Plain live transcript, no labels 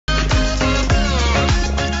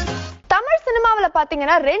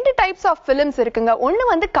பாத்தீங்கன்னா ரெண்டு types of films இருக்குங்க. ஒன்னு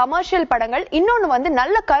வந்து கமர்ஷியல் படங்கள், இன்னொன்னு வந்து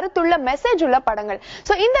நல்ல கருத்துள்ள மெசேஜ் உள்ள படங்கள்.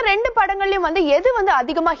 சோ இந்த ரெண்டு படங்கள்லயும் வந்து எது வந்து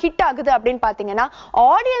அதிகமா ஹிட் ஆகுது அப்படின்னு பாத்தீங்கன்னா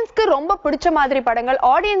ஆடியன்ஸ்க்கு ரொம்ப பிடிச்ச மாதிரி படங்கள்,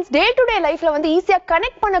 ஆடியன்ஸ் டே டு டே லைஃப்ல வந்து ஈஸியா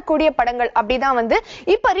கனெக்ட் பண்ணக்கூடிய படங்கள் அப்படிதான் வந்து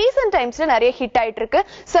இப்ப ரீசன்ட் டைம்ஸ்ல நிறைய ஹிட் ஆயிட்டு இருக்கு.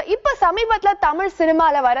 சோ இப்ப சமீபத்துல தமிழ்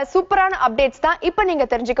சினிமால வர சூப்பரான அப்டேட்ஸ் தான் இப்ப நீங்க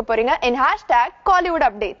தெரிஞ்சுக்க போறீங்க in #Kollywood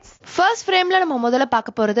updates. ஃபர்ஸ்ட் ஃப்ரேம்ல நம்ம முதல்ல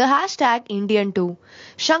பார்க்க போறது #Indian2.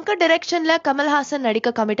 சங்கர் டைரக்ஷன்ல கமல்ஹாசன் நடிக்க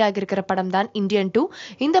கமிட் ஆகியிருக்கிற படம் தான் Indian 2.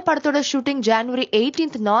 இந்த படத்தோட ஷூட்டிங் January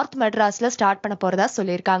 18th நார்த் மெட்ராஸ்ல ஸ்டார்ட் பண்ண போறதா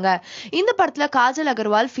சொல்லியிருக்காங்க. இந்த படத்துல காஜல்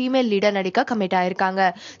அகர்வால் ஃபீமேல் லீடர் நடிக்க கமிட் ஆயிருக்காங்க.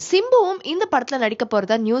 சிம்புவும் இந்த படத்துல நடிக்க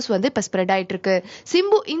போறதா நியூஸ் வந்து இப்ப ஸ்ப்ரெட் ஆயிட்டு இருக்கு.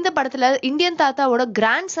 சிம்பு இந்த படத்துல இந்தியன் தாத்தாவோட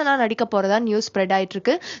கிராண்ட் சனா நடிக்க போறதா நியூஸ் ஸ்ப்ரெட் ஆயிட்டு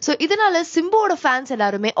இருக்கு. சோ இதனால சிம்புவோட ஃபேன்ஸ்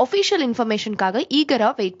எல்லாருமே ஒபிஷியல் இன்ஃபர்மேஷனுக்காக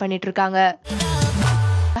ஈகரா வெயிட் பண்ணிட்டு இருக்காங்க.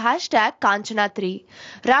 #Kanchana3.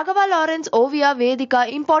 Raghava Lawrence, Oviya, Vedika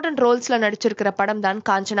important ரோல்ஸ்ல நடிச்சிருக்கிற படம் தான்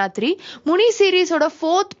காஞ்சனா 3. முனி சீரீஸோட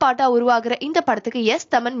 4th பார்ட்டா உருவாகிற இந்த படத்துக்கு எஸ்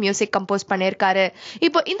தமன் மியூசிக் கம்போஸ் பண்ணியிருக்காரு.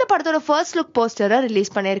 இப்போ இந்த படத்தோட ஃபர்ஸ்ட் லுக் போஸ்டரை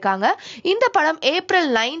ரிலீஸ் பண்ணியிருக்காங்க. இந்த படம் April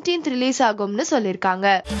 19th ரிலீஸ் ஆகும்னு சொல்லியிருக்காங்க.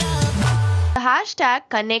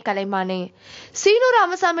 #கண்ணே கலைமானே. சீனு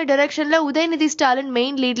ராமசாமி டைரக்ஷன்ல உதயநிதி ஸ்டாலின்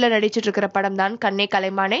மெயின் லீட்ல நடிச்சிட்டு இருக்கிற படம் தான் கண்ணே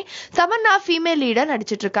கலைமானே. தமன்னா ஃபீமேல் லீடர்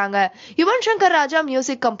நடிச்சிட்டு இருக்காங்க. யுவன் சங்கர் ராஜா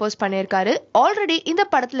மியூசிக் கம்போஸ் பண்ணியிருக்காரு. ஆல்ரெடி இந்த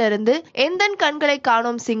படத்துல இருந்து எந்தன் கண்களை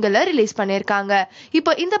காணோம் சிங்கிளை ரிலீஸ் பண்ணியிருக்காங்க.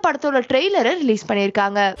 இப்போ இந்த படத்தோட ட்ரெய்லரை ரிலீஸ்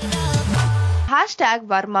பண்ணியிருக்காங்க.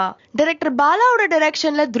 #வர்மா. டைரக்டர் பாலாவோட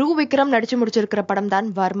டைரக்ஷன்ல த்ருவ் விக்ரம் நடிச்சு முடிச்சிருக்கிற படம் தான்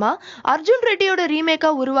வர்மா. அர்ஜுன் ரெட்டியோட ரீமேக்கா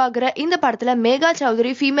உருவாகிற இந்த படத்துல மேகா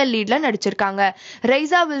சௌத்ரி ஃபீமேல் லீட்ல நடிச்சிருக்காங்க.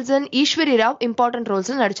 ரைசா வில்சன், ஈஸ்வரி ராவ் இம்பார்ட்டன்ட்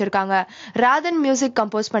ரோல்ஸ்ல நடிச்சிருக்காங்க. ராதன் மியூசிக்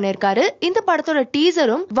கம்போஸ் பண்ணியிருக்காரு. இந்த படத்தோட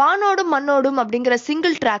டீசரும் வானோடும் மண்ணோடும் அப்படிங்கிற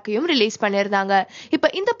சிங்கிள் ட்ராக்கையும் ரிலீஸ் பண்ணியிருந்தாங்க.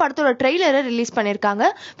 இப்ப இந்த படத்தோட ட்ரெய்லரை ரிலீஸ் பண்ணியிருக்காங்க.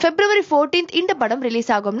 February 14th இந்த படம்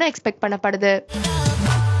ரிலீஸ் ஆகும்னு எக்ஸ்பெக்ட் பண்ணப்படுது.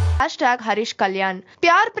 #ஹரிஷ் கல்யாண்.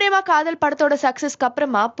 பியார் பிரேமா காதல் படத்தோட சக்சஸ்க்கு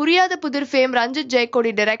அப்புறமா புரியாத புதிர் ஃபேம் ரஞ்சித்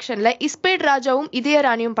ஜெயக்கோடி டைரக்ஷன்ல இஸ்பேட் ராஜாவும்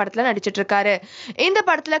இதயராணியும் படத்துல நடிச்சிட்டு இருக்காரு. இந்த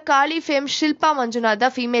படத்துல காளி ஃபேம் ஷில்பா மஞ்சுநாத்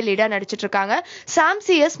தான் ஃபீமேல் லீடா நடிச்சிட்டு இருக்காங்க. சாம்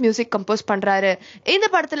CS மியூசிக் கம்போஸ் பண்றாரு. இந்த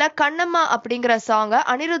படத்துல கண்ணம்மா அப்படிங்கிற சாங்க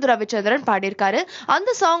அனிருத் ரவிச்சந்திரன் பாடியிருக்காரு.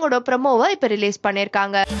 அந்த சாங்கோட ப்ரோமோவை இப்ப ரிலீஸ்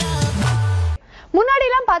பண்ணிருக்காங்க. முன்னாடி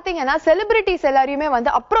எல்லாம் பாத்தீங்கன்னா செலிபிரிட்டிஸ் எல்லாரையுமே வந்து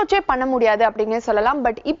அப்ரோச்சே பண்ண முடியாது அப்படின்னு சொல்லலாம்.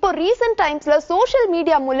 பட் இப்போ ரீசெண்ட் டைம்ஸ்ல சோஷியல்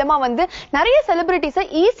மீடியா மூலமா வந்து நிறைய செலிபிரிட்டிஸை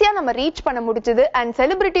ஈஸியா நம்ம ரீச் பண்ண முடிச்சுது. அண்ட்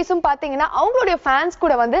செலிபிரிட்டிஸும் பாத்தீங்கன்னா அவங்களுடைய ஃபேன்ஸ்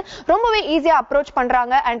கூட வந்து ரொம்பவே ஈஸியா அப்ரோச்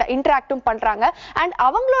பண்றாங்க அண்ட் இன்டராக்டும் பண்றாங்க. அண்ட்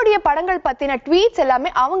அவங்களுடைய படங்கள் பத்தின ட்வீட்ஸ்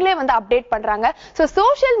எல்லாமே அவங்களே வந்து அப்டேட் பண்றாங்க. ஸோ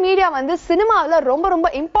சோஷியல் மீடியா வந்து சினிமாவில் ரொம்ப ரொம்ப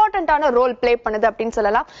இம்பார்ட்டன்டான ரோல் பிளே பண்ணுது அப்படின்னு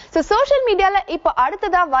சொல்லலாம். ஸோ சோஷியல் மீடியால இப்போ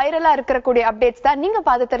அடுத்ததா வைரலா இருக்கக்கூடிய அப்டேட்ஸ் தான் நீங்க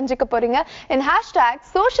பார்த்து தெரிஞ்சுக்க போறீங்க.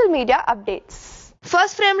 #social media updates.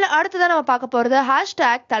 ஃபர்ஸ்ட் ஃப்ரேம்ல அடுத்ததா நம்ம பார்க்க போறது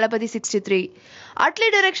 #தளபதி63. அட்லி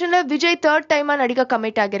டைரக்ஷன்ல விஜய் 3rd டைமா நடிக்க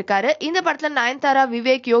கமிட் ஆகியிருக்காரு. இந்த படத்துல நயன்தாரா,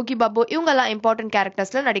 விவேக், யோகி பாபு இவங்க எல்லாம் இம்பார்ட்டன்ட்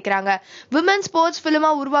கேரக்டர்ஸ்ல நடிக்கிறாங்க. விமன் ஸ்போர்ட்ஸ்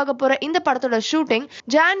பிலிமா உருவாக போற இந்த படத்தோட ஷூட்டிங்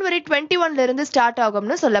January 21ல இருந்து ஸ்டார்ட்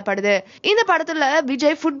ஆகும்னு சொல்லப்படுது. இந்த படத்துல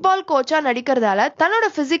விஜய் ஃபுட்பால் கோச்சா நடிக்கிறதால தன்னோட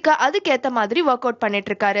பிசிக்க அதுக்கேத்த மாதிரி ஒர்க் அவுட்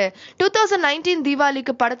பண்ணிட்டு இருக்காரு. 2019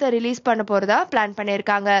 தீபாவளிக்கு படத்தை ரிலீஸ் பண்ண போறதா பிளான்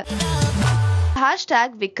பண்ணிருக்காங்க.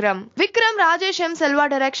 #விக்ரம். விக்ரம் ராஜேஷ் எம் செல்வா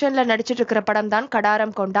டைரக்ஷன்ல நடிச்சிட்டு இருக்கிற படம் தான்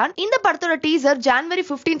கடாரம் கொண்டான். இந்த படத்தோட டீசர் January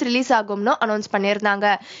 15th ரிலீஸ் ஆகும்னு அனௌன்ஸ் பண்ணியிருந்தாங்க.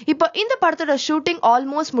 இப்போ இந்த படத்தோட ஷூட்டிங்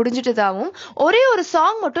ஆல்மோஸ்ட் முடிஞ்சிட்டதாகவும் ஒரே ஒரு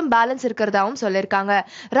சாங் மட்டும் பேலன்ஸ் இருக்கிறதாவும் சொல்லியிருக்காங்க.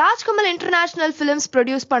 ராஜ்கமல் இன்டர்நேஷனல் பிலிம்ஸ்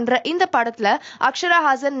ப்ரொடியூஸ் பண்ற இந்த படத்துல அக்ஷரா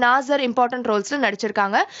ஹாசன், நாசர் இம்பார்ட்டன்ட் ரோல்ஸ்ல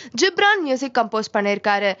நடிச்சிருக்காங்க. ஜிப்ரான் மியூசிக் கம்போஸ்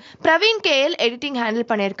பண்ணியிருக்காரு. பிரவீன் KL எடிட்டிங் ஹேண்டில்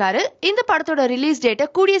பண்ணியிருக்காரு. இந்த படத்தோட ரிலீஸ் டேட்டை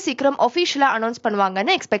கூடிய சீக்கிரம் ஒபிஷியலா அனௌன்ஸ்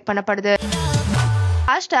பண்ணுவாங்கன்னு எக்ஸ்பெக்ட் பண்ணப்படுது.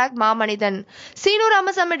 #மாமனிதன். சீனு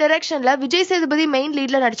ராமசாமி டைரக்ஷன்ல விஜய் சேதுபதி மெயின்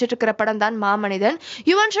லீட்ல நடிச்சிட்டு இருக்கிற படம் தான் மாமனிதன்.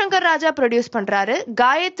 யுவன் சங்கர் ராஜா ப்ரொடியூஸ் பண்றாரு.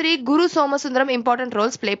 காயத்ரி, குரு சோமசுந்தரம் இம்பார்ட்டன்ட்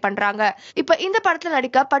ரோல்ஸ் பிளே பண்றாங்க. இப்ப இந்த படத்துல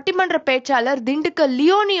நடிக்க பட்டிமன்ற பேச்சாளர் திண்டுக்கல்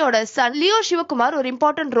லியோனியோட சன் லியோ சிவகுமார் ஒரு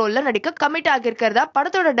இம்பார்ட்டன்ட் ரோல்ல நடிக்க கமிட் ஆகியிருக்கிறதா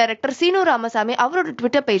படத்தோட டைரக்டர் சீனு ராமசாமி அவரோட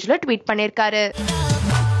ட்விட்டர் பேஜ்ல ட்வீட் பண்ணிருக்காரு.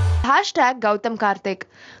 #கௌதம் கார்த்திக்.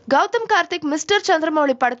 கௌதம் கார்த்திக் மிஸ்டர்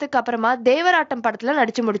சந்திரமௌலி படத்துக்கு அப்புறமா தேவராட்டம் படத்துல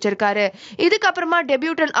நடிச்சு முடிச்சிருக்காரு. இதுக்கப்புறமா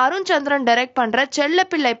டெபியூட்டன் அருண் சந்திரன் டைரக்ட் பண்ற செல்ல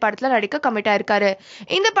பிள்ளை படத்துல நடிக்க கமிட் ஆயிருக்காரு.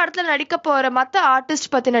 இந்த படத்துல நடிக்க போற மத்த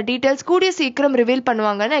ஆர்டிஸ்ட் பத்தின டீடைல்ஸ் கூடிய சீக்கிரம் ரிவீல்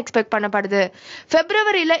பண்ணுவாங்கன்னு எக்ஸ்பெக்ட் பண்ணப்படுது.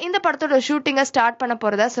 Februaryல இந்த படத்தோட ஷூட்டிங்கை ஸ்டார்ட் பண்ண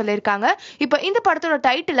போறதா சொல்லியிருக்காங்க. இப்போ இந்த படத்தோட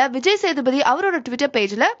டைட்டில விஜய் சேதுபதி அவரோட ட்விட்டர்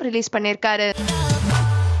பேஜ்ல ரிலீஸ் பண்ணியிருக்காரு.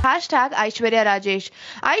 #ஐஸ்வர்யா ராஜேஷ்.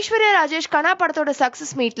 ஐஸ்வர்யா ராஜேஷ் கனா படத்தோட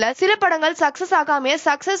சக்சஸ் மீட்ல சில படங்கள் சக்சஸ் ஆகாமே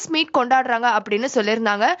சக்சஸ் மீட் கொண்டாடுறாங்க அப்படின்னு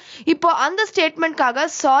சொல்லியிருந்தாங்க. இப்போ அந்த ஸ்டேட்மெண்ட்காக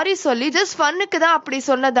சாரி சொல்லி ஜஸ்ட் ஃபன்னுக்கு தான் அப்படி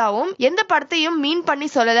சொன்னதாவும் எந்த படத்தையும் மீன் பண்ணி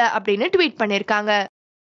சொல்லல அப்படின்னு ட்வீட் பண்ணிருக்காங்க.